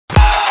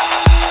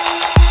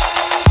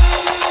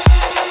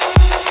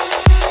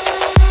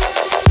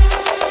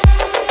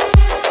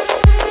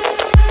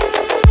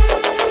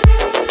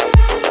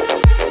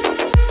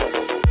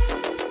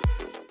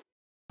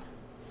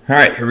All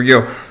right, here we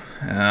go.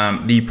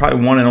 The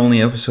probably one and only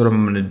episode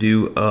I'm going to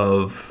do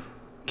of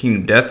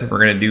Kingdom Death. We're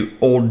going to do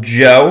Old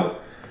Joe.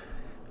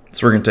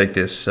 So we're going to take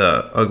this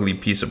ugly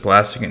piece of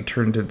plastic and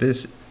turn into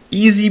this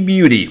easy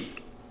beauty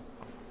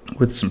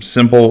with some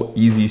simple,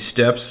 easy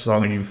steps, as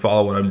long as you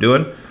follow what I'm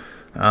doing.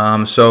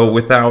 So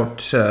without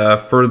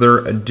further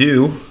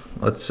ado,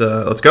 let's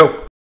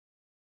go.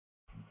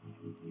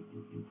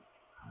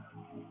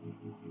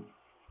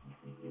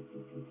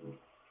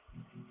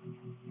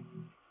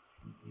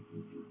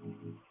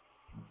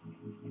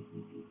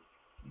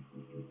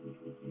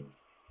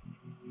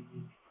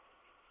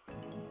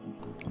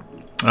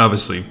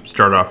 Obviously,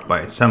 start off by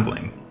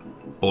assembling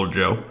Old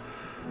Joe.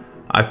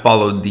 I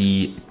followed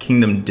the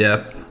Kingdom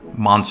Death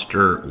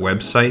monster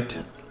website,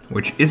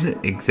 which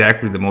isn't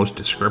exactly the most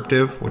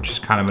descriptive, which is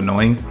kind of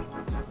annoying,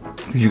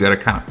 because you got to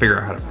kind of figure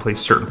out how to place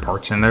certain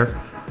parts in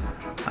there.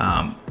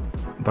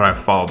 But I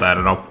followed that,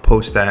 and I'll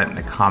post that in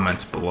the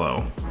comments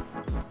below.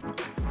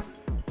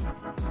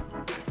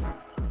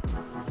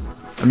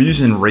 I'm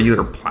using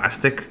regular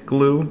plastic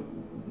glue,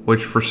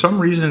 which for some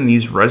reason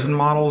these resin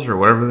models, or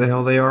whatever the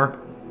hell they are,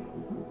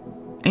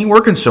 ain't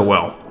working so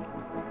well.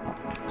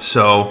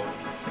 So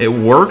it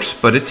works,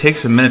 but it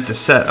takes a minute to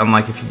set.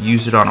 Unlike if you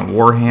use it on a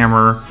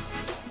Warhammer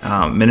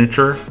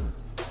miniature,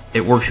 it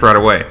works right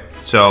away.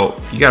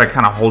 So you got to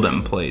kind of hold it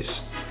in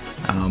place.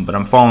 But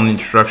I'm following the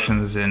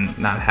instructions and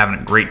not having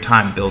a great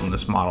time building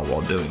this model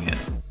while doing it.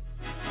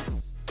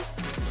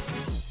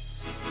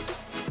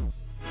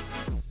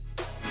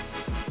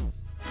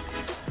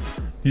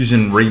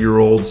 Using regular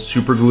old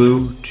super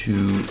glue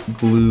to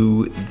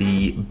glue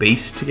the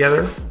base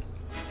together.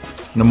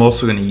 And I'm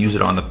also going to use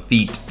it on the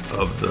feet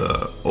of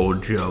the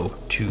Old Joe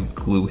to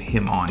glue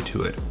him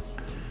onto it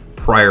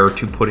prior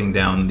to putting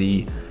down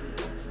the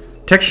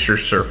texture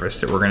surface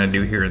that we're going to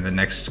do here in the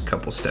next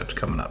couple steps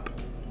coming up.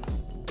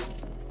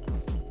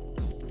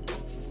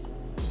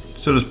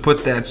 So just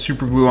put that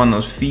super glue on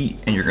those feet,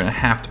 and you're going to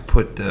have to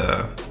put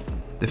the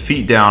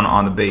feet down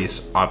on the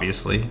base,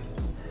 obviously.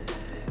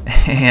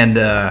 And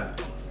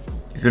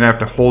you're going to have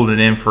to hold it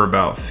in for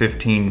about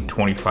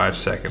 15-25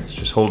 seconds.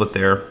 Just hold it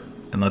there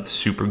and let the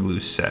super glue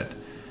set.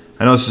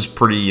 I know this is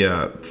pretty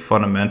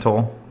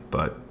fundamental,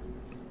 but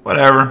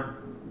whatever.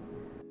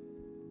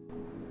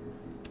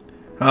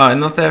 And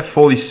let that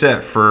fully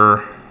set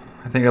for,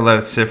 I think I let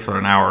it sit for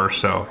an hour or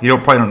so. You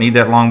probably don't need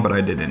that long, but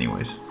I did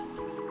anyways.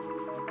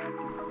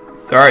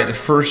 Alright, the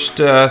first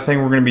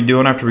thing we're going to be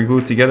doing after we glue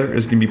it together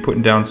is going to be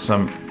putting down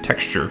some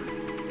texture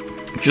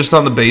just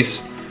on the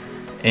base.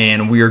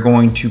 And we are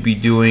going to be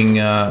doing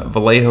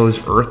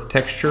Vallejo's earth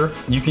texture.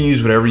 You can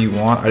use whatever you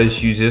want. I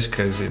just use this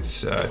because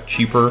it's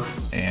cheaper,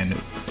 and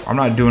I'm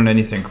not doing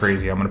anything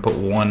crazy. I'm going to put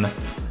one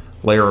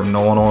layer of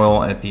Nulin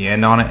Oil at the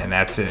end on it, and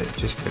that's it,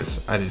 just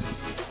because I did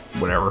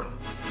whatever.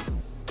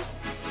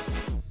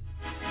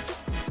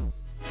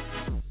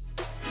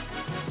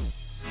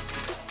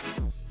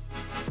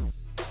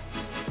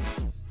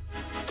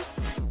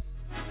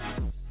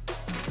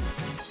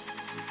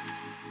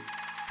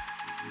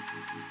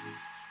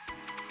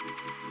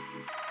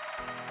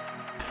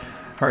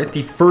 All right,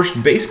 the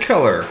first base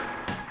color,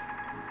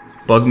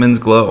 Bugman's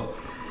Glow.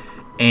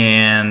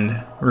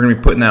 And we're gonna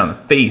be putting that on the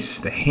face,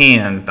 the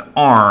hands, the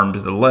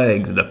arms, the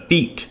legs, the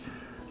feet,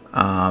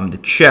 the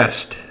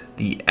chest,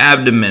 the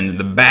abdomen,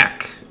 the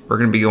back. We're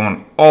gonna be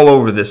going all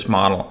over this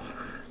model.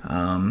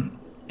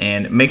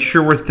 And make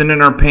sure we're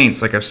thinning our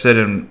paints, like I've said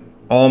in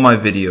all my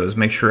videos.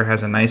 Make sure it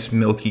has a nice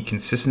milky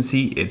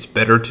consistency. It's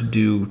better to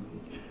do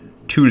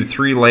 2 to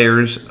 3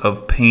 layers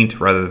of paint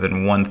rather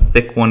than one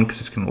thick one,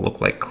 because it's gonna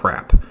look like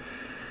crap.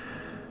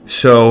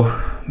 So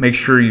make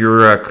sure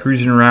you're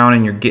cruising around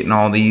and you're getting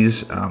all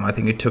these. I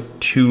think it took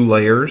 2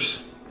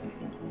 layers.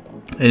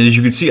 And as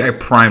you can see, I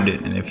primed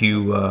it. And if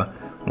you want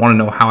to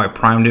know how I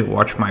primed it,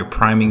 watch my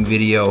priming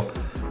video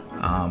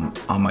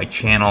on my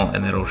channel,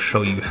 and it'll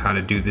show you how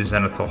to do the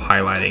zenithal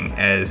highlighting,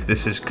 as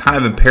this is kind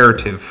of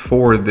imperative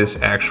for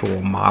this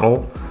actual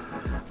model.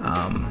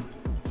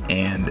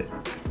 And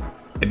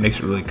it makes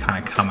it really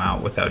kind of come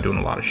out without doing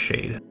a lot of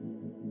shade.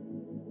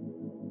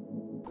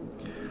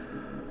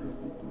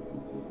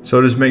 So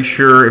just make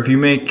sure, if you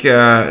make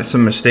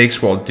some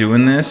mistakes while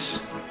doing this,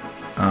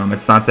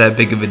 it's not that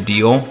big of a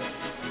deal.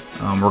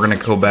 We're going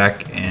to go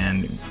back,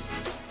 and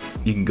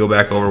you can go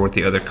back over with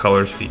the other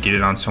colors if you get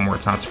it on somewhere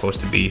it's not supposed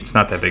to be. It's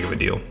not that big of a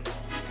deal.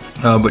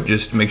 But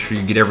just make sure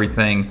you get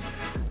everything.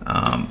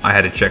 I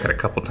had to check it a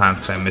couple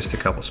times because I missed a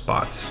couple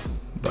spots.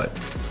 But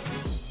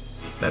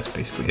that's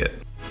basically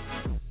it.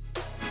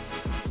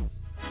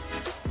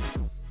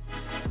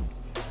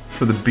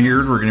 For the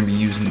beard, we're going to be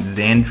using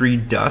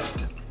Zandri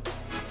Dust.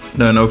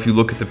 Now, I know if you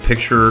look at the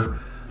picture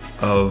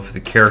of the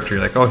character,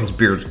 you're like, oh, his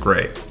beard's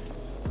gray.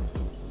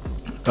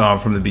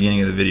 From the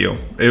beginning of the video,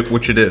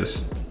 which it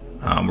is.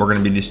 We're going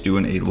to be just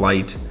doing a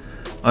light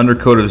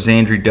undercoat of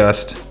Zandri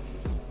Dust,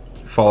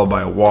 followed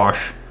by a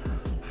wash,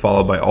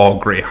 followed by all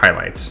gray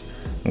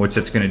highlights. What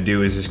that's going to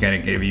do is it's going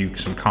to give you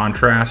some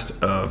contrast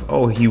of,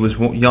 oh, he was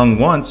young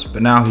once,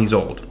 but now he's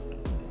old.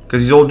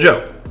 Because he's Old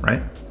Joe,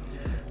 right?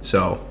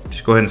 So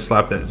just go ahead and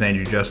slap that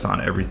Zandri Dust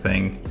on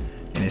everything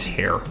in his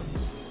hair.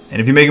 And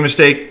if you make a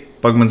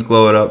mistake, Bugman's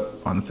glow it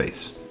up on the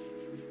face.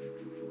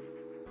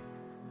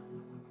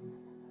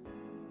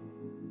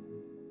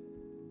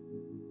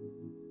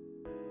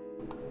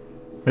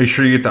 Make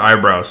sure you get the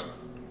eyebrows.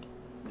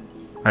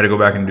 I had to go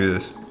back and do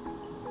this.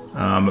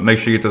 But make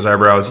sure you get those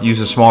eyebrows. Use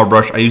a smaller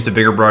brush. I used a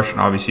bigger brush, and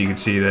obviously you can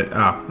see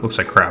that, looks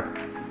like crap.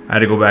 I had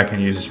to go back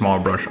and use a smaller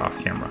brush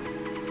off camera.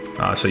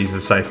 So I use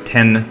the size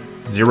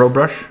 10-0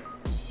 brush.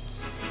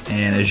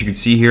 And as you can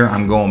see here,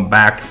 I'm going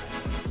back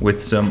with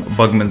some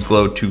Bugman's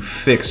Glow to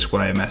fix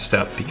what I messed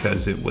up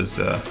because it was,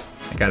 I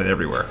got it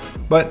everywhere.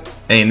 But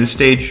hey, in this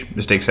stage,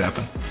 mistakes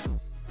happen.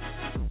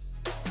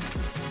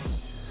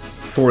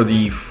 For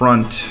the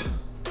front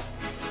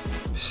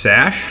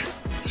sash,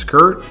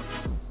 skirt,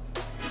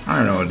 I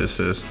don't know what this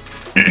is.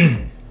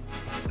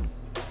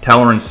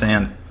 Tallarn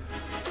Sand,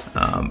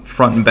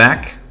 front and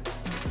back,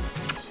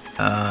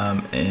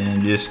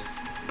 and just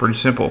pretty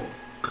simple.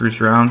 Cruise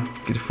around,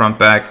 get the front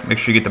back, make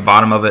sure you get the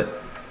bottom of it,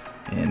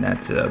 and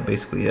that's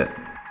basically it.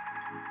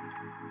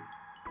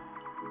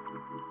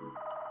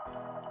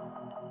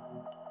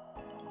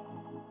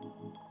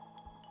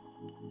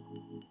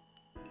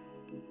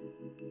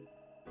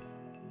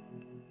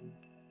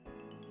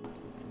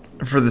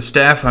 For the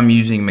staff, I'm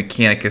using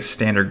Mechanicus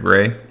Standard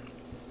Grey.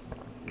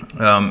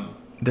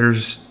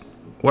 There's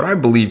what I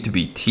believe to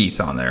be teeth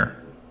on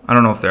there. I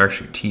don't know if they're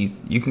actually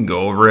teeth. You can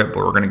go over it, but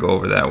we're going to go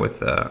over that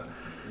with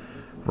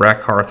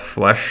Rakarth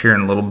Flesh here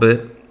in a little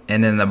bit.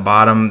 And then the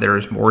bottom,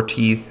 there's more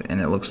teeth,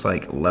 and it looks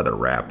like leather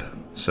wrap.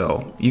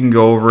 So you can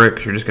go over it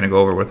because you're just going to go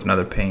over it with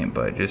another paint,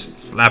 but just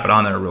slap it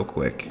on there real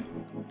quick.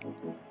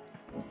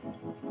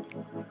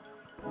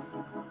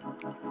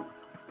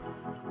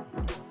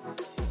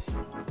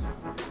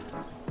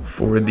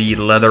 For the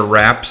leather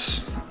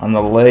wraps on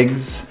the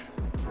legs,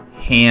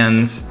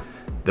 hands,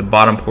 the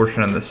bottom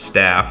portion of the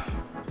staff,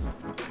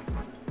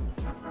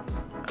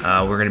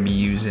 we're going to be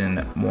using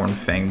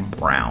Mournfang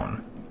Brown.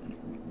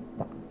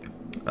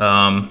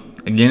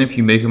 Again, if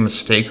you make a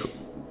mistake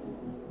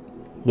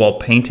while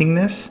painting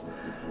this,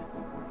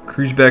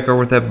 cruise back over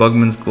with that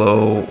Bugman's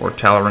Glow or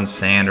Tallarn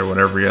Sand or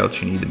whatever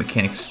else you need, the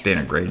Mechanicus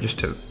Standard Grey, just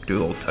to do a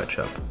little touch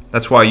up.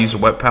 That's why I use a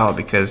wet palette,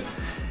 because,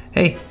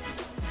 hey,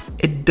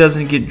 it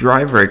doesn't get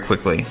dry very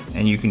quickly,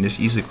 and you can just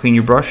easily clean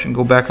your brush and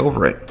go back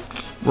over it.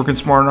 Working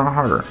smarter, not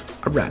harder.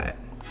 All right.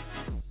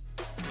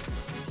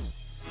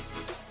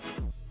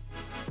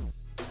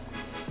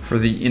 For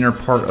the inner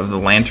part of the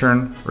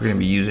lantern, we're going to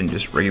be using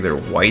just regular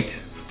white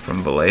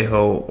from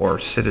Vallejo or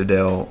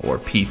Citadel or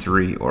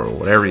P3 or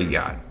whatever you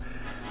got.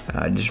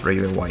 Just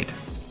regular white.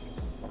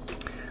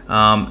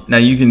 Now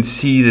you can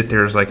see that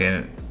there's like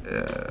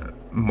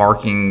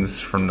markings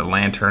from the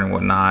lantern and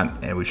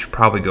whatnot, and we should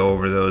probably go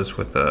over those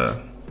with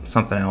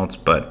something else,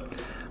 but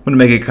I'm going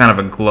to make it kind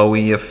of a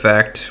glowy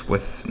effect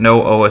with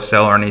no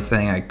OSL or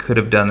anything. I could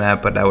have done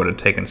that, but that would have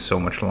taken so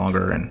much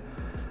longer, and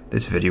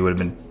this video would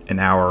have been an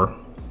hour.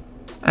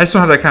 I just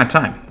don't have that kind of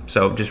time,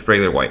 so just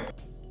regular white.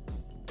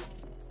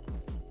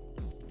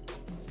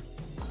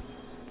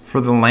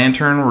 For the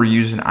lantern, we're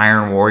using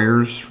Iron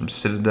Warriors from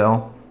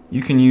Citadel.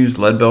 You can use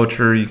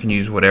Leadbelcher, you can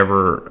use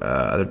whatever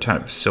other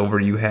type of silver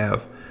you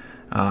have.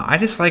 I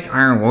just like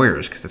Iron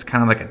Warriors because it's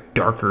kind of like a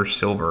darker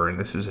silver, and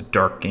this is a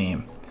dark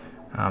game.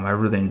 I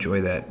really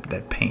enjoy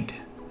that paint.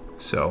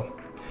 So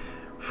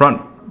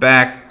front,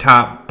 back,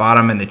 top,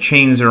 bottom, and the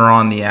chains are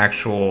on the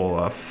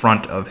actual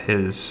front of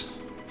his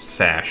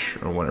sash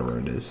or whatever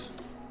it is.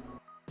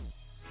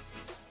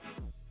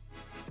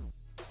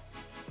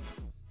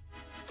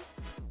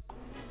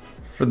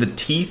 For the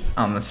teeth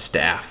on the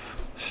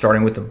staff,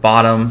 starting with the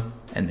bottom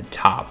and the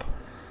top,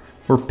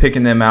 we're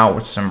picking them out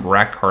with some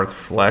Rakarth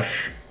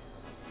Flesh.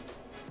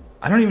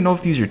 I don't even know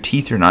if these are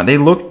teeth or not. They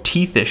look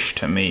teethish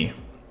to me.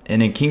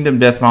 And in Kingdom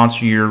Death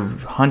Monster, you're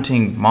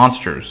hunting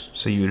monsters,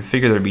 so you would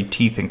figure there'd be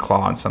teeth and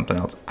claw and something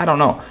else. I don't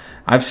know.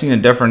 I've seen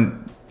a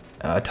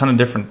ton of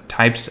different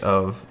types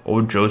of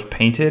Old Joes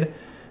painted.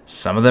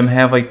 Some of them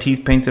have like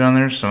teeth painted on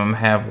there. Some of them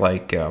have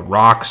like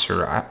rocks,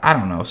 or I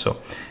don't know.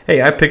 So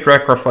hey, I picked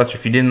Rakarth Flesh.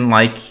 If you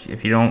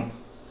if you don't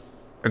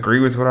agree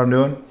with what I'm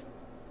doing,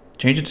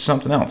 change it to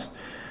something else.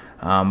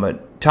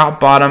 But top,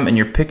 bottom, and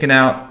you're picking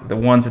out the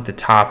ones at the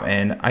top,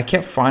 and I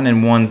kept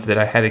finding ones that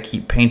I had to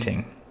keep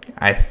painting.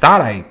 I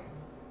thought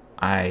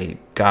I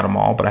got them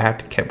all, but I had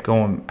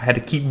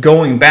to keep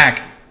going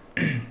back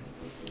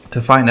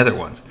to find other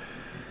ones.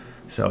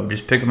 So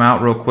just pick them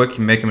out real quick.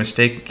 You make a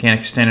mistake,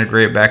 Mechanicus Standard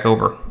Grey it back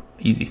over.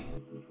 Easy.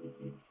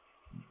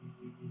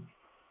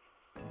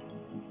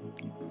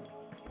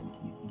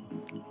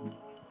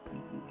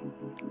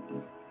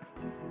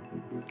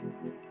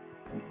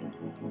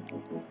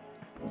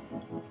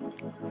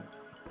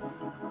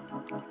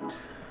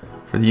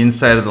 For the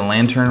inside of the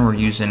lantern, we're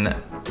using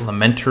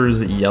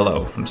Lamenters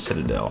Yellow from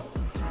Citadel.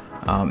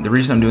 The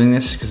reason I'm doing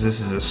this is because this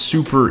is a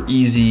super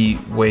easy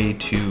way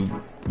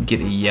to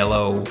get a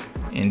yellow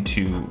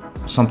into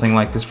something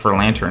like this for a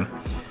lantern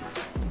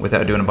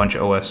without doing a bunch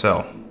of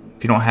OSL.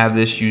 If you don't have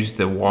this, use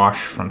the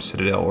wash from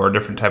Citadel or a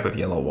different type of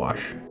yellow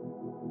wash.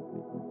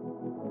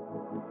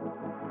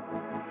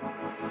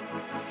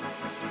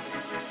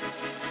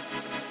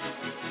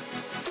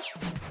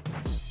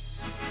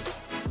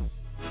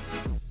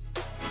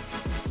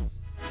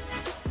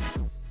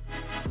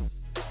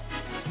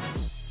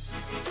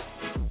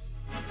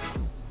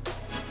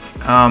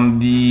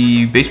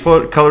 the base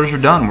colors are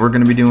done. We're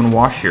going to be doing a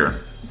wash here.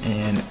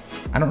 And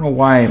I don't know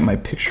why my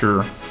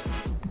picture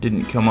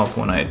didn't come up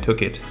when I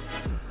took it.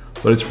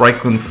 But it's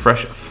Rakarth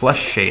Flesh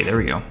shade, there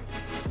we go,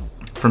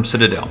 from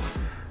Citadel.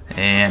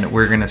 And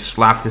we're going to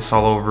slap this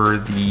all over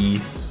the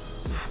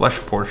flesh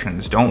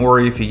portions. Don't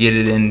worry if you get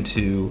it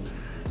into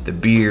the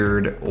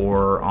beard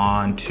or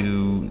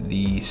onto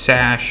the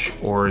sash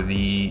or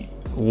the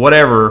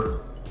whatever.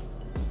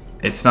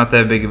 It's not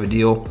that big of a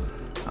deal.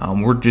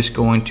 We're just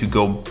going to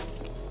go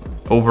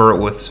over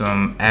it with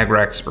some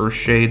Agrax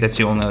Earthshade. That's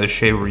the only other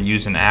shade we're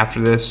using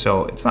after this,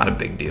 so it's not a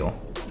big deal.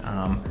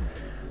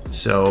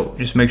 So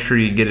just make sure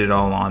you get it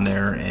all on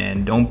there,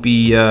 and don't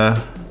be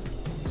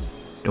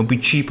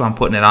cheap on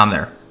putting it on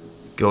there.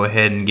 Go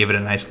ahead and give it a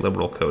nice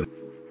liberal coat.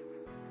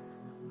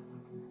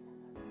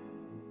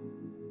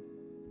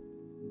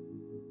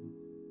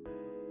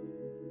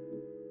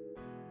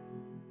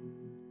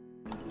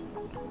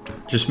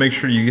 Just make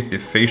sure you get the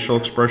facial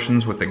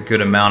expressions with a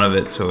good amount of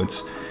it, so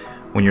it's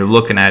when you're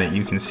looking at it,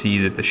 you can see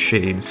that the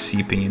shade's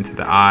seeping into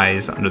the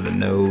eyes, under the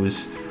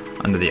nose,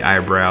 under the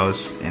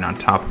eyebrows, and on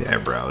top of the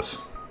eyebrows,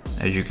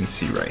 as you can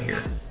see right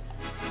here.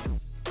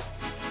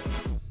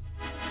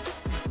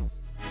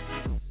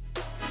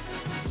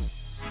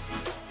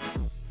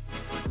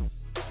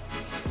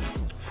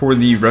 For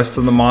the rest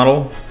of the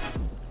model,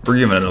 we're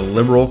giving it a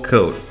liberal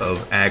coat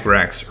of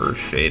Agrax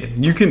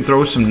Earthshade. You can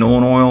throw some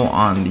Nulin Oil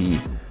on the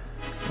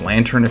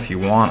lantern if you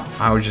want.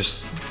 I was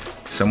just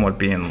somewhat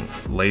being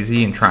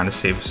lazy and trying to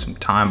save some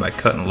time by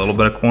cutting a little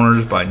bit of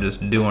corners by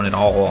just doing it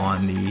all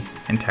on the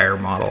entire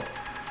model.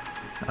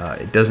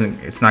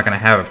 It's not going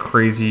to have a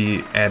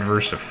crazy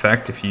adverse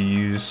effect if you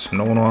use some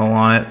Nulin Oil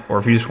on it, or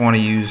if you just want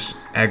to use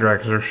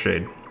Agrax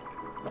Earthshade.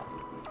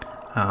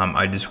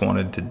 I just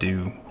wanted to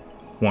do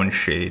one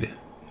shade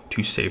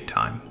to save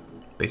time,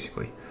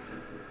 basically.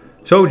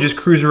 So just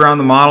cruise around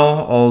the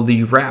model, all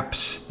the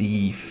wraps,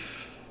 the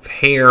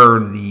hair,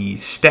 the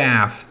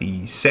staff,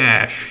 the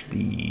sash,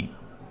 the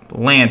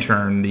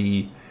lantern,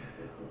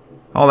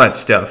 all that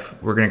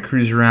stuff. We're going to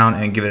cruise around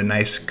and give it a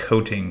nice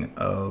coating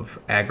of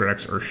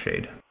Agrax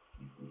Earthshade.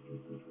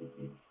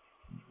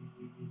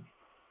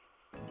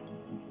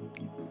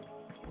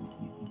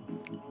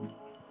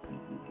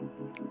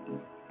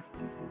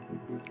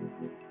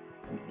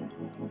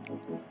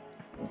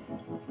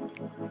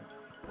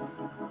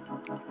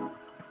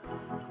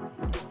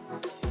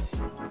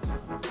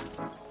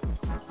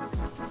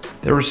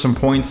 There were some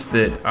points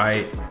that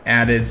I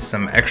added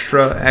some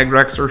extra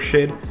Agrax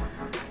Earthshade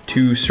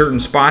to certain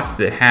spots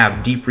that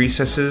have deep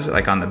recesses,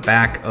 like on the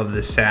back of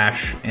the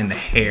sash and the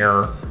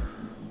hair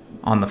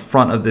on the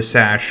front of the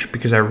sash,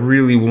 because I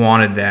really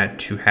wanted that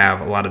to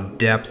have a lot of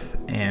depth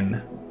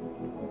and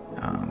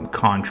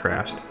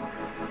contrast.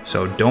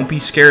 So don't be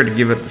scared to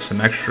give it some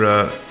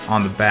extra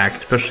on the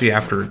back, especially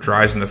after it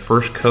dries, and the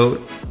first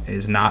coat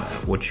is not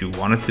what you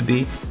want it to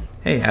be.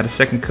 Hey, add a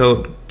second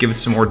coat, give it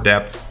some more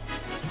depth.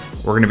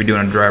 We're going to be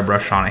doing a dry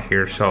brush on it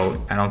here, so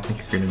I don't think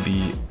you're going to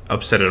be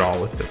upset at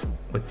all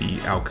with the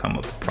outcome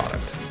of the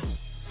product.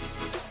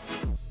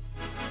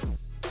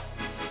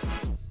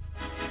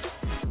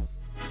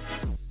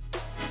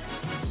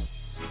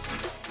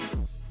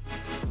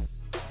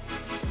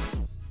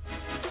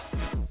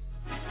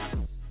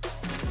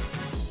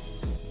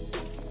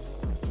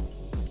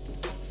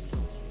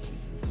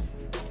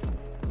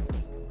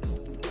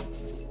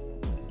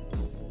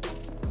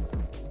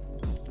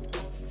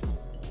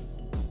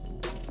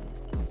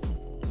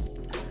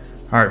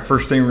 Alright,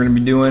 first thing we're going to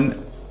be doing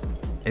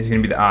is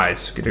going to be the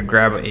eyes. Going to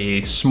grab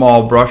a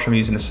small brush. I'm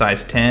using a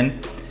size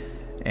 10.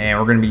 And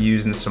we're going to be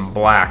using some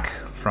black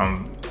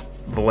from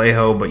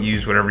Vallejo, but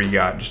use whatever you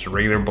got, just a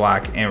regular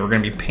black. And we're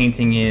going to be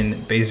painting in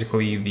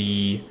basically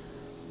the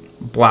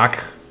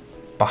black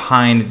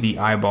behind the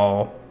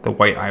eyeball, the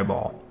white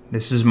eyeball.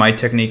 This is my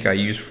technique I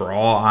use for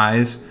all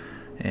eyes,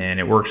 and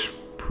it works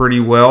pretty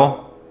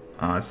well.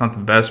 It's not the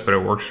best, but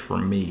it works for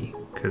me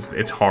because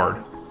it's hard,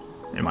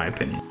 in my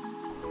opinion.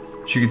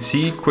 As you can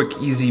see, quick,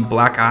 easy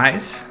black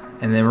eyes,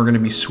 and then we're going to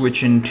be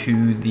switching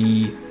to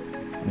the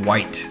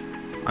white.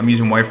 I'm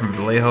using white from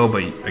Vallejo,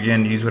 but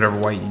again, use whatever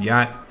white you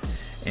got.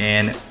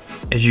 And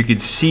as you can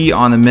see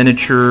on the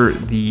miniature,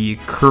 the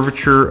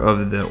curvature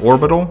of the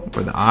orbital,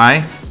 or the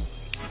eye,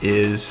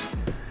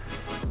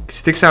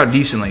 sticks out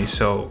decently.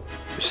 So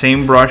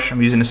same brush,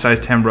 I'm using a size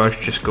 10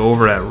 brush, just go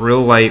over that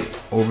real light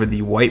over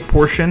the white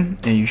portion,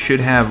 and you should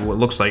have what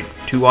looks like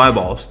two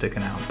eyeballs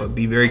sticking out. But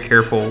be very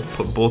careful,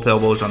 put both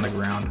elbows on the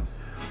ground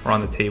or on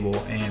the table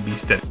and be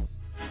steady.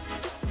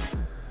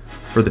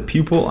 For the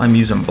pupil, I'm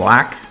using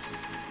black,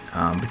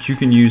 but you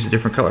can use a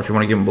different color if you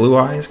want to give them blue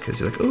eyes, because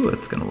you're like, oh,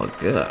 it's going to look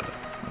good,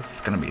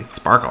 it's going to be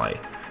sparkly.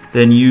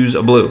 Then use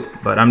a blue,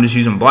 but I'm just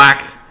using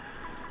black.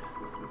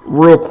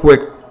 Real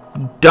quick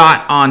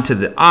dot onto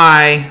the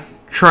eye.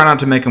 Try not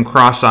to make them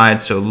cross-eyed,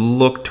 so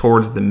look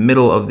towards the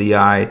middle of the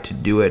eye to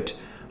do it.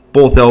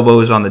 Both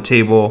elbows on the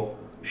table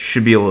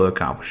should be able to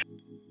accomplish it.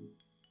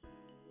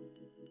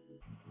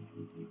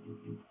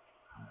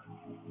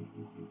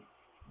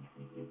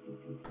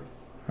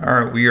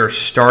 Alright, we are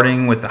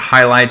starting with the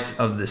highlights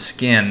of the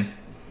skin.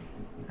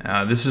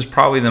 This is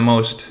probably the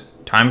most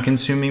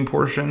time-consuming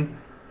portion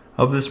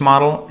of this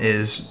model,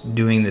 is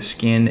doing the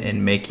skin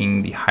and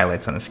making the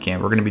highlights on the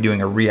skin. We're going to be doing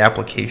a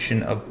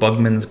reapplication of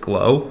Bugman's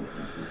Glow.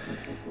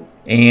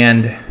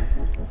 And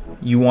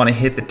you want to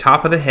hit the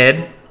top of the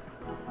head,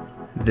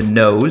 the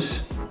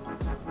nose,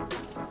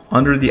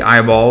 under the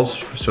eyeballs,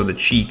 so the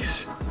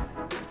cheeks,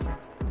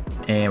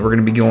 and we're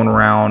going to be going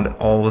around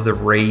all of the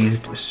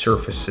raised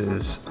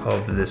surfaces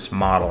of this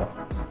model.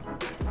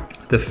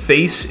 The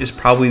face is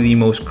probably the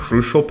most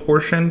crucial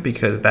portion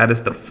because that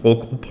is the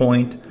focal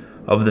point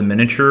of the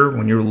miniature.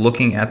 When you're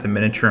looking at the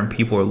miniature and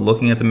people are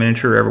looking at the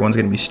miniature, everyone's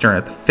going to be staring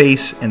at the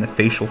face and the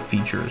facial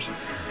features.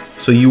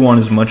 So you want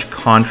as much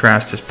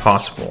contrast as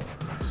possible.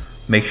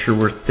 Make sure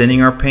we're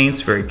thinning our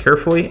paints very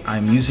carefully.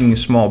 I'm using a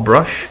small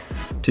brush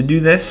to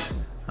do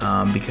this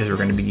because we're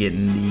going to be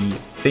getting the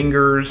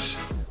fingers,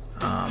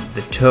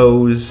 the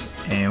toes,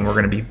 and we're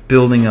going to be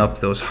building up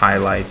those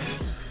highlights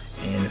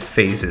in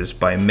phases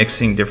by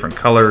mixing different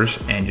colors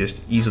and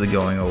just easily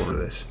going over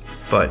this.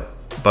 But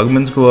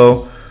Bugman's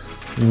Glow,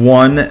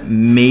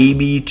 1,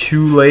 maybe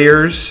 2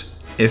 layers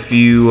if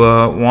you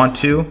want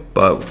to,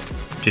 but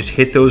just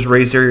hit those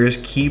raised areas,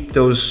 keep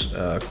those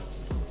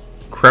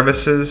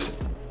crevices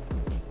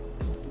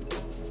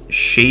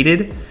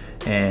shaded,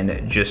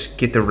 and just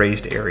get the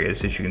raised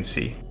areas, as you can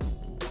see.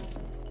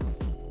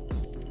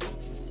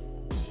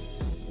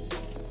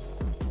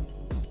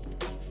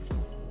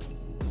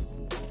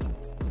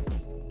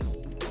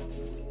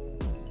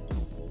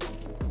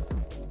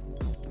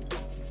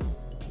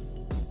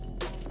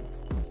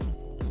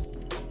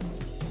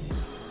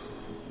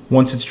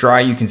 Once it's dry,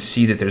 you can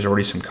see that there's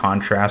already some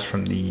contrast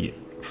from the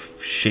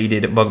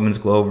shaded Bugman's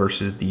Glow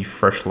versus the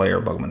fresh layer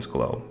Bugman's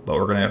Glow, but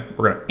we're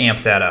gonna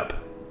amp that up.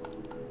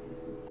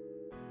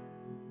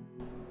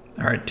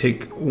 All right,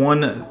 take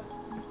 1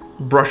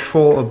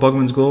 brushful of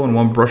Bugman's Glow and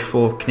 1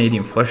 brushful of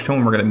Cadiajn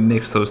Fleshtone. We're gonna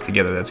mix those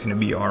together. That's gonna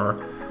be our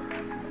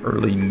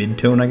early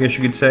mid-tone, I guess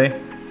you could say,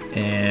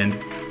 and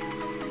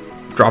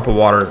drop of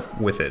water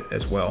with it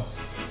as well,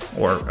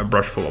 or a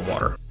brushful of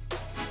water.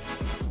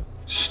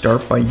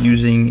 Start by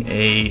using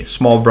a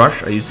small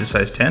brush. I used a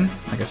size 10,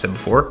 like I said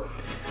before,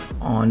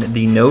 on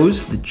the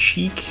nose, the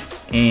cheek,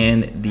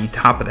 and the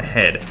top of the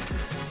head.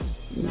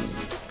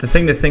 The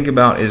thing to think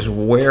about is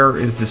where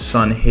is the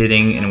sun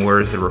hitting and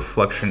where is the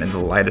reflection and the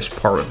lightest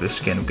part of the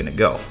skin going to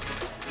go.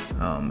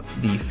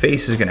 The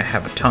face is going to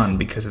have a ton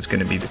because it's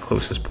going to be the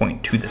closest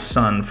point to the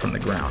sun from the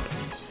ground.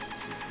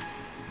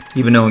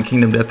 Even though in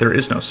Kingdom Death there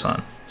is no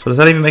sun. So does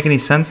that even make any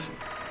sense?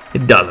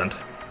 It doesn't.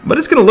 But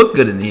it's going to look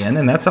good in the end,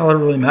 and that's all that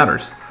really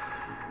matters.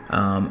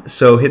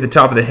 So hit the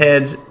top of the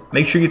heads.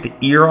 Make sure you get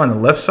the ear on the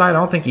left side. I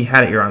don't think he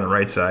had an ear on the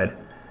right side.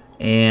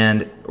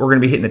 And we're going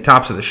to be hitting the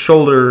tops of the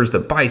shoulders, the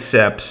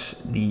biceps,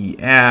 the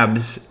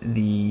abs,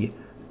 the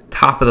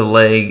top of the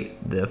leg,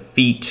 the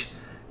feet,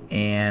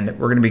 and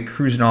we're going to be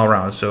cruising all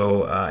around.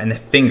 So, and the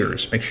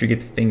fingers. Make sure you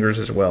get the fingers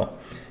as well.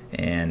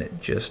 And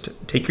just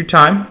take your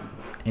time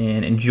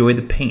and enjoy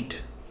the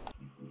paint.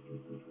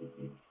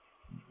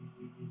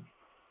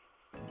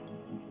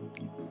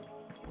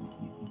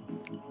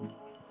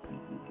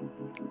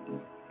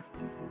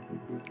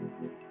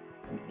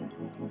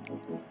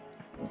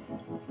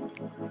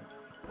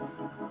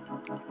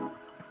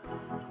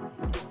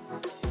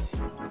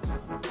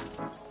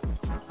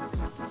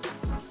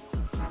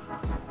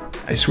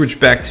 I switched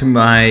back to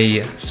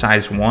my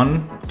size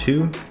 1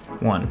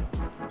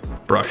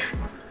 brush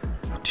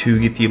to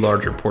get the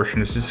larger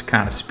portions, just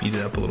kind of speed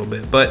it up a little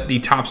bit. But the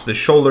tops of the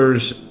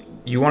shoulders,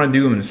 you want to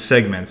do them in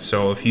segments.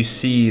 So if you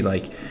see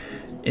like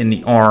in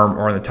the arm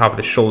or on the top of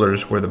the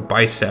shoulders where the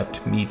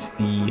bicep meets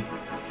the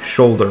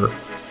shoulder,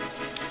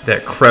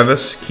 that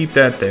crevice, keep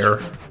that there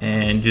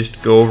and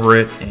just go over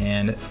it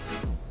and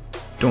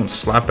don't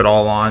slap it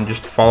all on.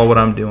 Just follow what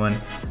I'm doing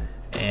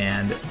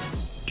and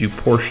do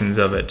portions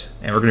of it,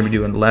 and we're going to be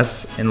doing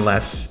less and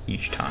less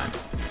each time.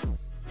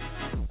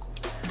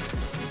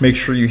 Make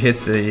sure you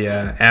hit the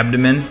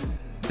abdomen.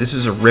 This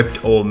is a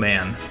ripped old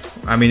man.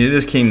 I mean, it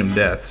is Kingdom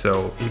Death,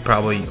 so he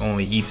probably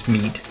only eats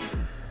meat,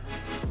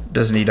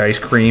 doesn't eat ice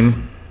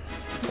cream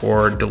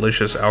or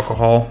delicious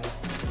alcohol,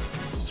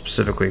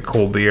 specifically a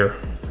cold beer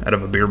out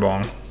of a beer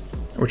bong,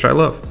 which I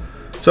love.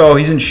 So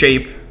he's in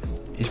shape.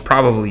 He's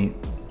probably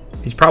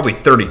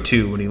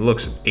 32 when he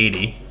looks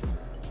 80.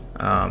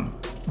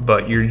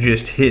 But you're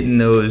just hitting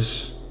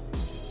those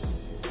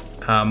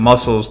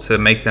muscles to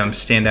make them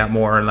stand out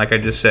more. And like I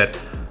just said,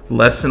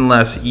 less and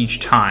less each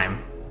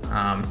time.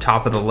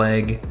 Top of the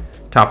leg,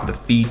 top of the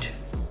feet.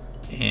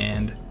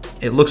 And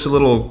it looks a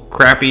little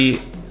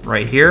crappy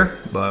right here,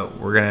 but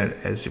we're gonna,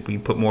 as we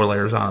put more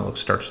layers on, it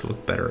starts to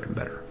look better and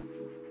better.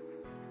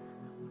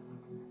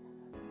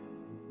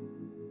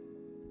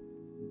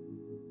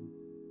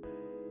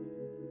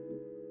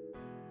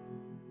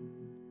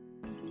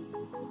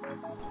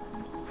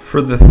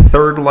 For the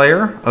third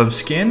layer of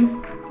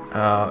skin,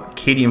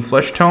 Cadiajn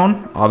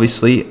Fleshtone,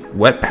 obviously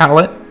wet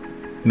palette,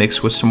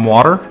 mixed with some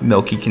water,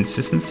 milky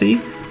consistency,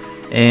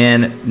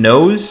 and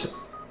nose,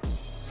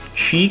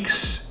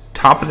 cheeks,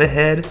 top of the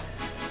head,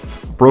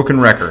 broken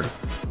record.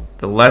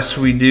 The less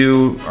we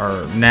do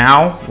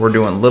now, we're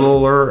doing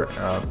littler.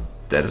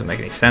 That doesn't make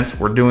any sense.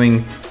 We're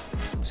doing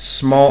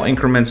small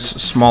increments,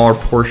 smaller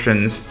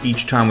portions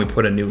each time we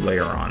put a new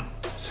layer on.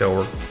 So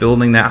we're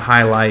building that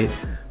highlight,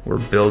 we're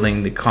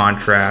building the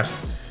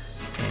contrast,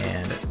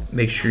 and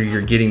make sure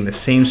you're getting the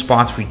same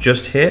spots we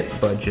just hit,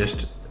 but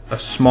just a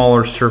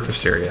smaller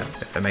surface area,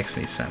 if that makes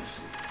any sense.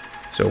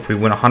 So if we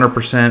went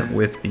 100%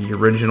 with the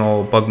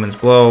original Bugman's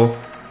Glow,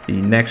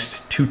 the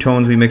next two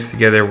tones we mix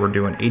together, we're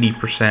doing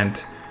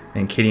 80%,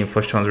 and Cadiajn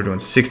Fleshtones are doing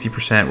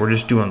 60%. We're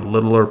just doing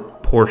littler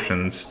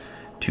portions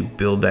to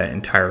build that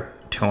entire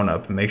tone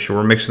up and make sure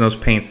we're mixing those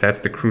paints. That's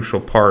the crucial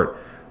part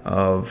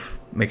of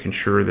making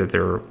sure that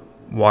they're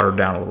watered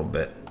down a little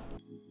bit.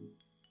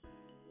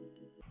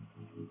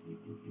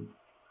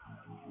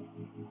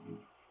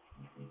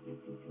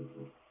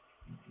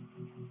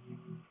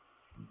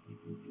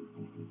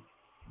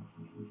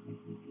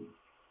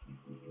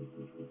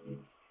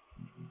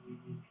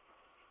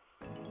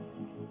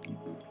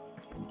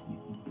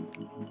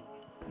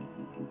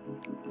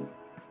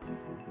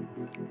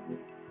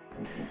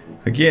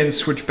 Again,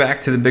 switch back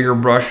to the bigger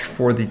brush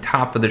for the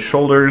top of the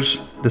shoulders.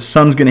 The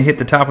sun's going to hit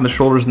the top of the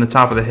shoulders and the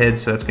top of the head,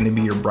 so that's going to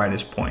be your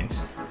brightest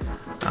points.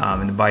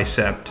 In the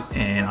bicep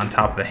and on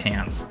top of the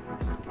hands.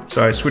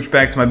 So I switched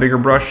back to my bigger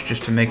brush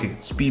just to make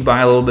it speed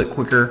by a little bit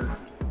quicker,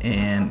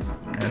 and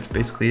that's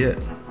basically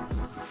it.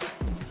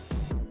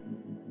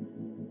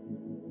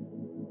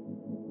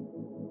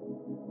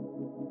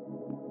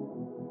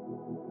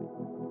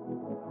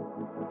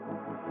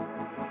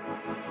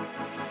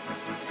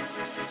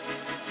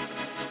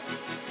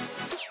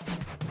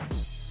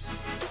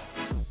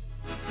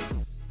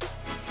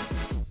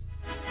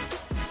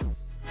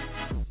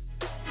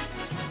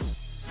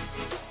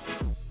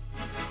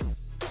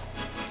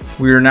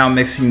 We are now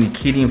mixing the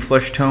Cadiajn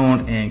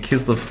Fleshtone and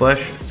Kislev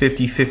Flesh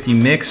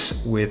 50-50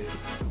 mix with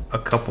a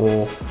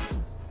couple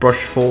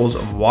brushfuls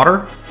of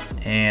water,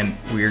 and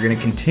we are going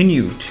to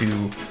continue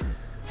to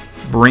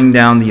bring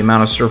down the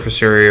amount of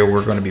surface area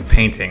we're going to be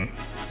painting.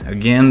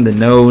 Again, the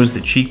nose,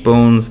 the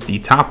cheekbones, the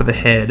top of the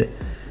head,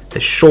 the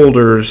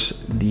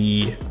shoulders,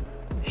 the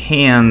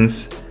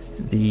hands,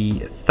 the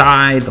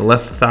thigh, the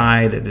left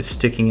thigh that is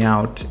sticking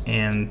out,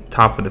 and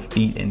top of the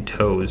feet and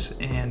toes.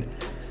 And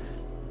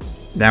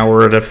now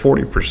we're at a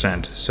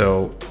 40%,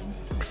 so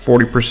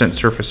 40%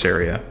 surface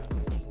area.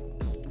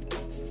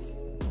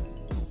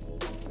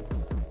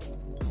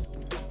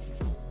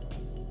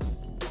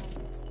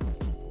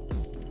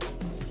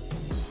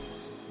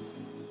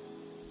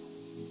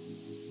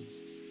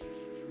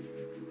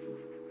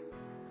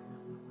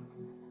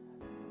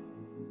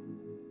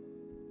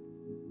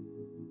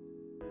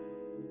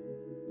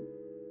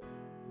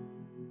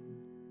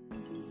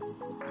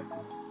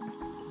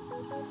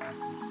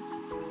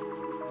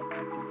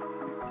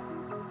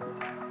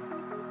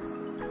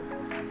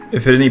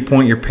 If at any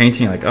point you're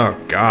painting like, oh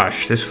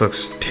gosh, this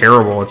looks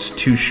terrible, it's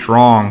too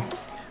strong,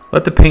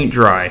 let the paint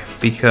dry,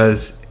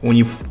 because when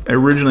you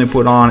originally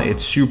put on,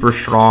 it's super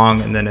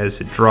strong, and then as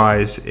it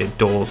dries, it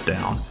dulls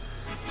down.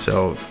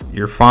 So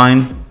you're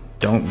fine.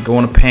 Don't go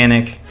in a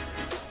panic.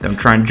 Don't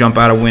try and jump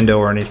out a window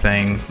or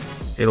anything.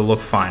 It'll look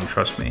fine,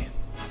 trust me.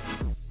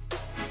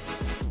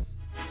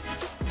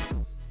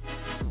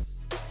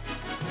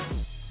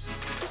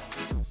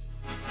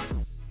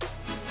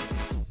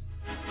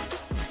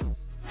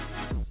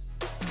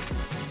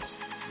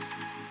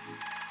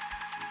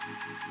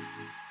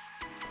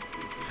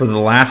 For the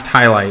last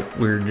highlight,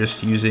 we're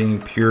just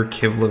using pure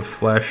Kislev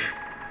Flesh,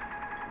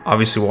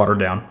 obviously watered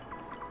down.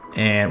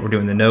 And we're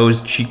doing the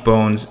nose,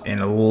 cheekbones, and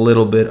a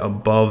little bit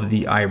above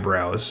the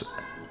eyebrows.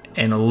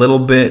 And a little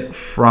bit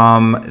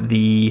from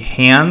the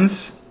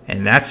hands,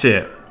 and that's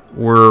it.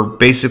 We're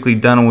basically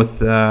done with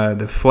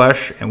the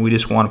flesh, and we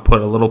just want to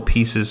put a little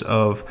pieces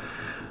of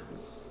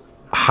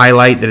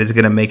highlight that is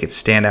going to make it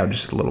stand out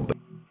just a little bit.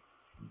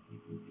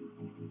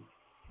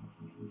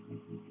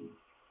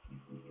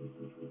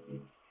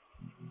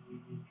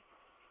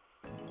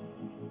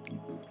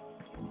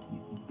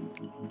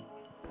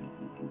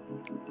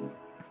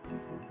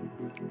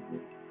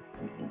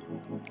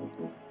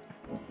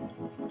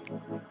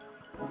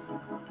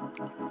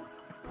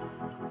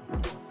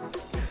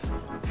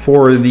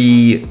 For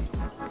the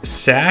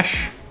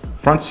sash,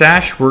 front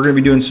sash, we're going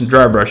to be doing some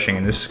dry brushing,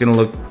 and this is going to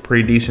look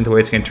pretty decent the way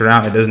it's going to turn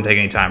out. It doesn't take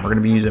any time. We're going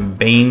to be using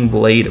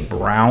Baneblade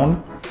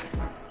Brown,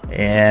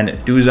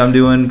 and do as I'm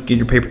doing. Get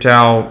your paper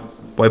towel,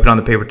 wipe it on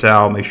the paper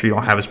towel, make sure you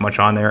don't have as much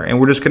on there, and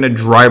we're just going to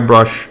dry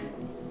brush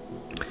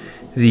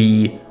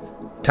the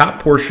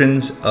top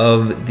portions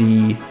of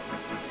the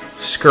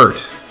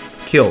skirt,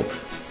 kilt,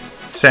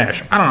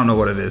 sash. I don't know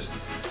what it is.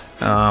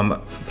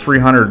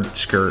 300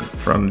 skirt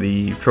from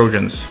the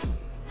Trojans.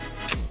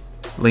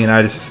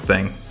 Leonidas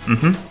thing.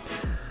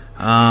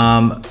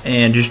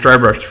 And just dry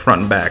brushed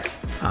front and back.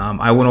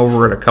 I went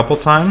over it a couple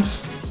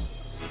times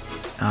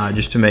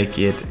just to make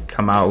it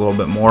come out a little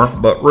bit more,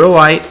 but real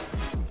light.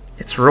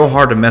 It's real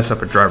hard to mess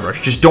up a dry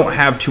brush. Just don't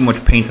have too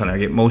much paint on there.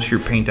 Get most of your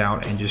paint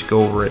out and just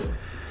go over it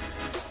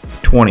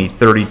 20,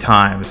 30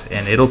 times,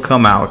 and it'll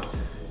come out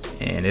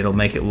and it'll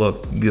make it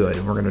look good.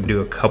 And we're gonna do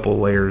a couple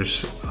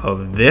layers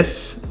of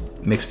this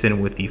mixed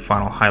in with the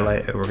final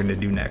highlight that we're gonna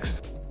do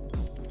next.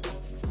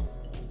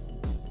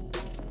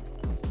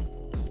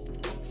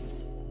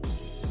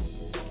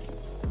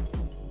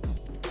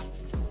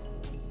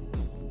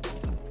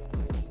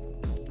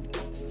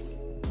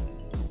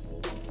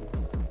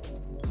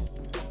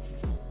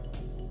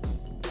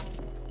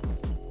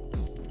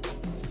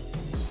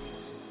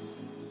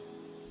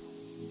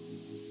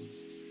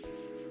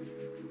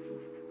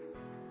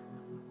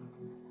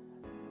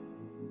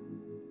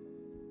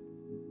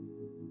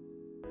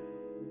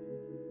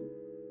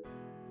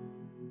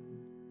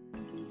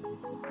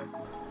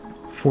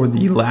 For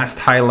the last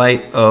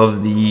highlight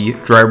of the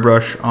dry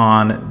brush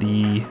on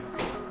the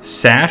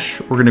sash,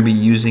 we're going to be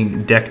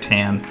using Deck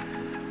Tan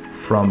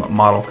from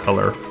Model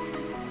Color.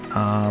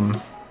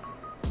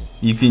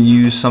 You can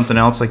use something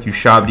else like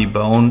Ushabti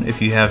Bone if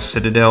you have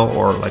Citadel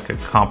or like a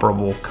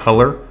comparable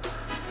color.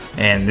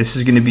 And this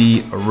is going to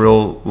be a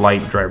real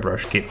light dry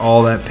brush. Get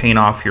all that paint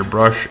off your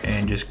brush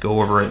and just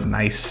go over it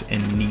nice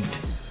and neat.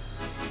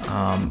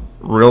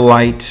 Real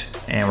light,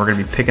 and we're going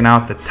to be picking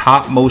out the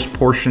topmost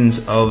portions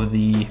of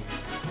the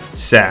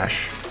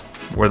sash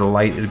where the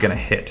light is going to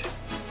hit.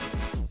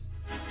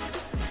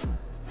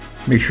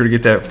 Make sure to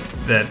get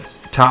that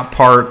top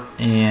part,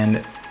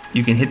 and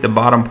you can hit the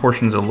bottom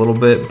portions a little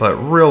bit, but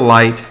real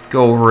light,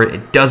 go over it.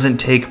 It doesn't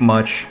take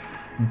much.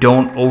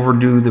 Don't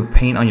overdo the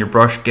paint on your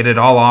brush. Get it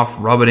all off,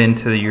 rub it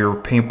into your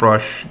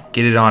paintbrush,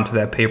 get it onto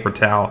that paper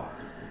towel,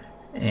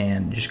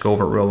 and just go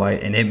over it real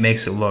light, and it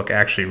makes it look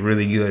actually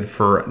really good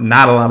for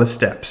not a lot of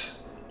steps.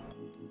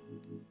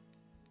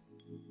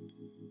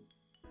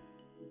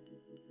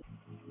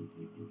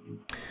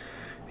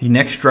 The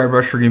next dry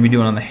brush we're going to be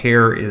doing on the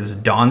hair is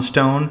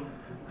Dawnstone.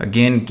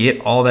 Again, get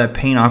all that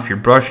paint off your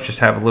brush, just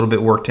have a little bit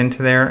worked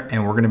into there,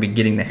 and we're going to be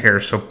getting the hair.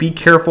 So be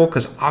careful,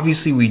 because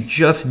obviously we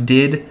just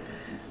did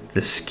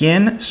the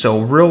skin,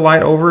 so real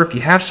light over. If you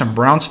have some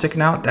brown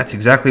sticking out, that's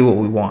exactly what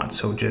we want.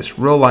 So just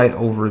real light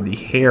over the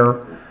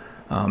hair,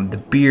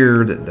 the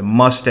beard, the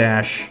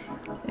mustache,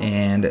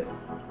 and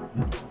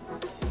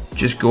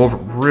just go over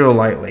it real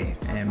lightly,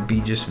 and be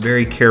just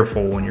very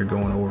careful when you're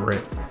going over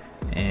it.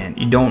 And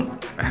you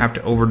don't have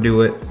to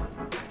overdo it,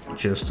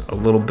 just a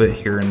little bit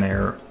here and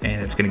there,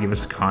 and it's going to give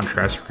us a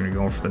contrast. We're going to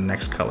go for the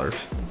next colors.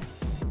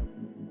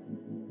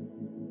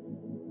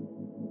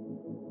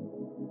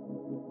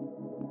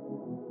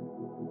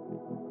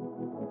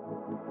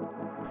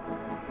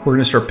 We're going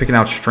to start picking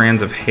out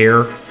strands of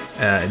hair,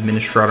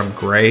 Adminastratum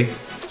Grey,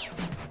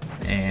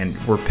 and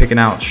we're picking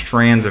out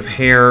strands of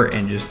hair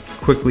and just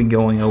quickly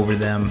going over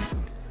them.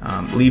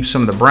 Leave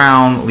some of the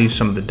brown, leave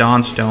some of the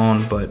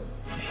Dawnstone, but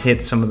hit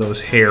some of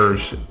those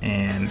hairs,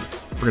 and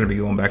we're going to be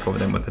going back over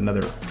them with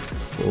another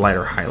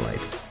lighter highlight.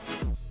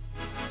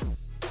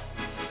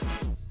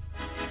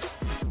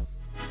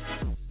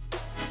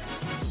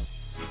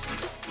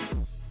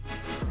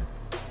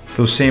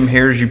 Those same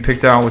hairs you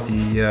picked out with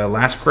the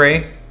last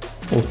gray,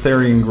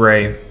 Ulthuan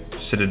Grey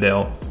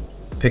Citadel,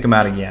 pick them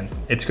out again.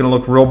 It's going to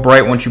look real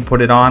bright once you put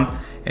it on,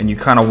 and you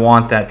kind of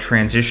want that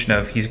transition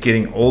of he's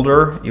getting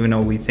older, even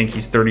though we think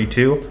he's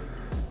 32,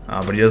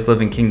 but he does live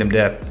in Kingdom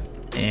Death.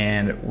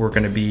 And we're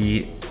going to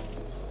be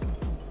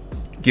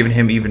giving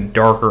him even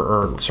darker,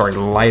 or sorry,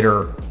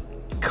 lighter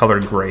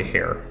colored gray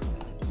hair.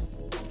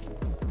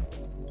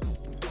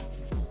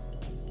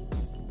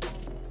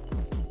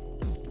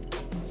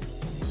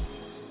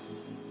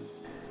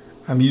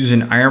 I'm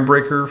using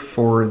Ironbreaker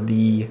for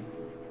the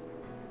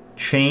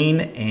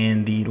chain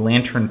and the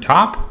lantern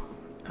top.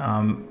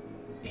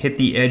 Hit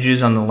the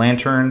edges on the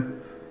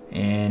lantern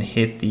and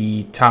hit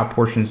the top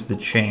portions of the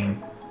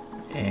chain.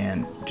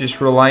 And just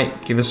real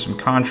light, give us some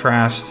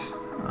contrast.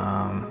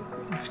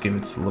 Let's give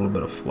it a little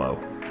bit of flow.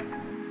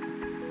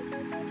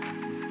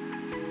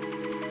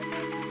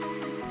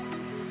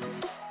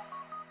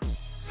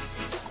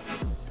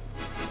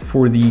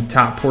 For the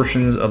top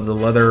portions of the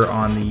leather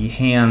on the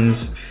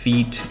hands,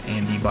 feet,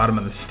 and the bottom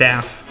of the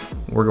staff,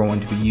 we're going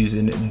to be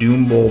using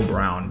Doombull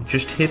Brown.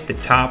 Just hit the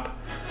top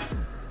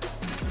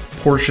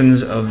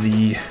portions of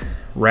the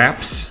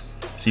wraps.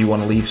 So you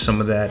want to leave some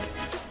of that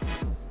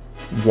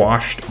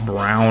washed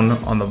brown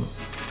on the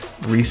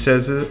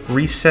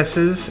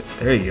recesses.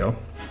 There you go.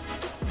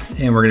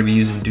 And we're going to be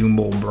using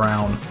Doombull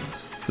Brown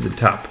for the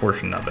top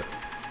portion of it.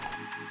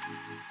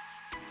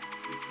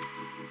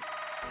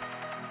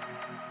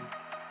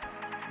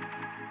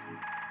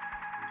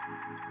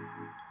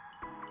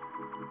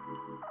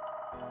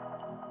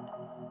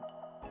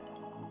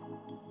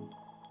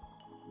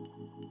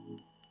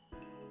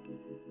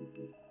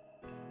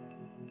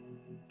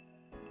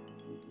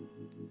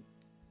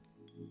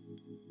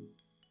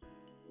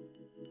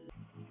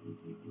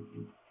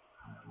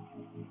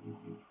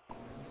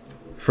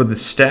 For the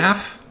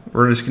staff,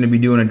 we're just going to be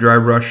doing a dry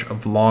brush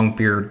of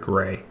Longbeard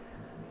Grey,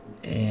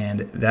 and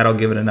that'll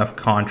give it enough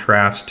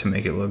contrast to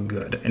make it look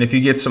good. And if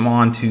you get some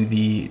onto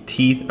the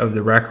teeth of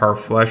the Rakarth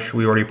Flesh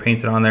we already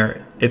painted on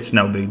there, it's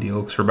no big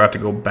deal because we're about to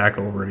go back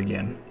over it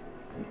again.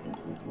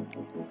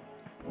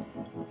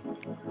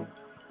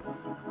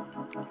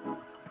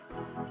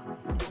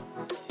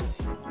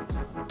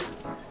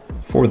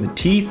 For the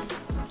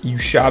teeth,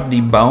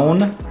 Ushabti Bone.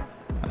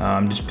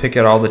 Just pick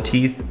out all the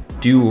teeth,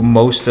 do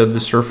most of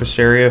the surface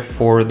area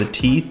for the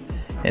teeth,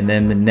 and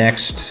then the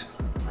next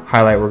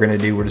highlight we're going to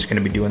do, we're just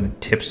going to be doing the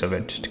tips of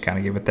it, just to kind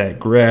of give it that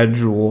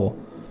gradual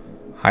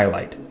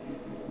highlight.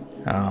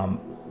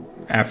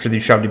 After the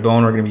Ushabti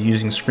Bone, we're going to be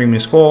using Screaming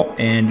Skull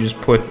and just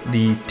put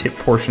the tip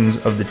portions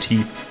of the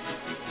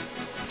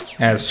teeth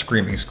as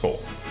Screaming Skull.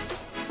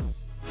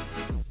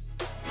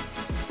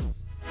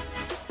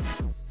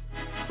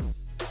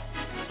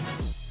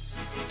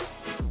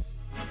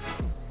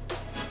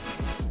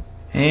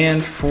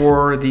 And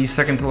for the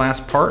second to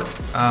last part,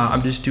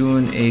 I'm just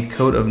doing a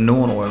coat of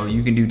Nulin Oil.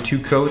 You can do 2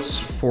 coats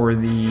for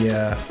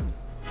the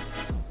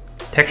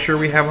texture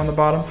we have on the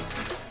bottom,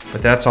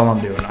 but that's all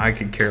I'm doing. I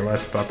could care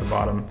less about the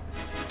bottom.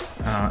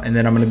 And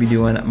then I'm going to be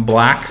doing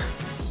black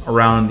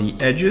around the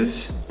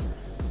edges,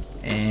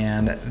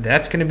 and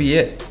that's going to be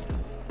it.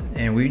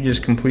 And we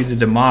just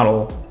completed a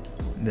model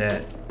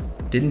that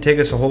didn't take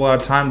us a whole lot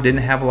of time,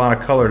 didn't have a lot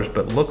of colors,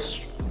 but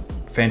looks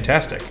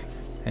fantastic,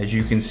 as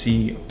you can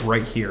see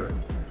right here.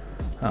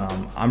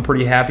 I'm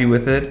pretty happy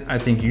with it. I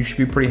think you should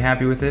be pretty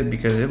happy with it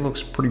because it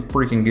looks pretty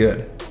freaking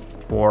good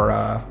for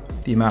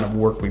the amount of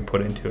work we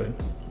put into it.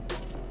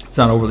 It's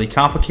not overly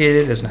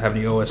complicated, it doesn't have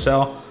any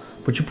OSL,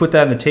 but you put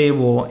that on the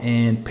table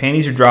and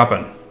panties are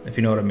dropping, if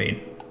you know what I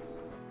mean.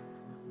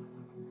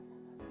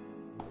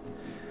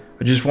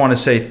 I just want to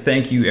say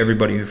thank you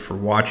everybody for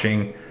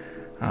watching.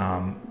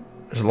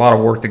 There's a lot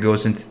of work that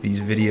goes into these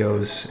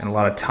videos and a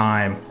lot of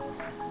time,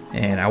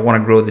 and I want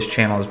to grow this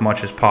channel as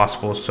much as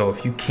possible. So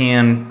if you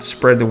can,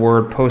 spread the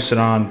word, post it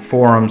on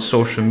forums,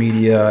 social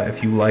media.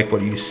 If you like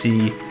what you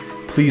see,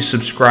 please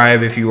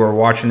subscribe if you are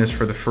watching this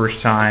for the first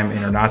time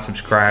and are not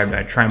subscribed.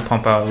 I try and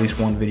pump out at least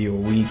 1 video a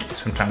week,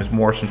 sometimes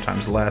more,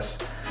 sometimes less.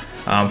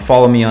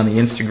 Follow me on the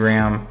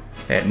Instagram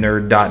at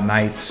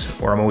nerd.nights,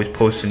 where I'm always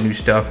posting new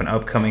stuff and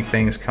upcoming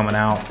things coming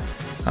out.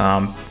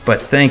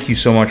 But thank you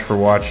so much for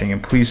watching,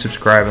 and please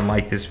subscribe and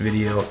like this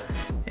video,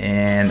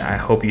 and I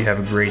hope you have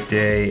a great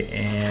day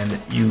and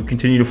you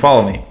continue to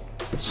follow me.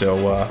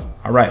 So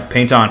all right,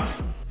 paint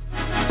on.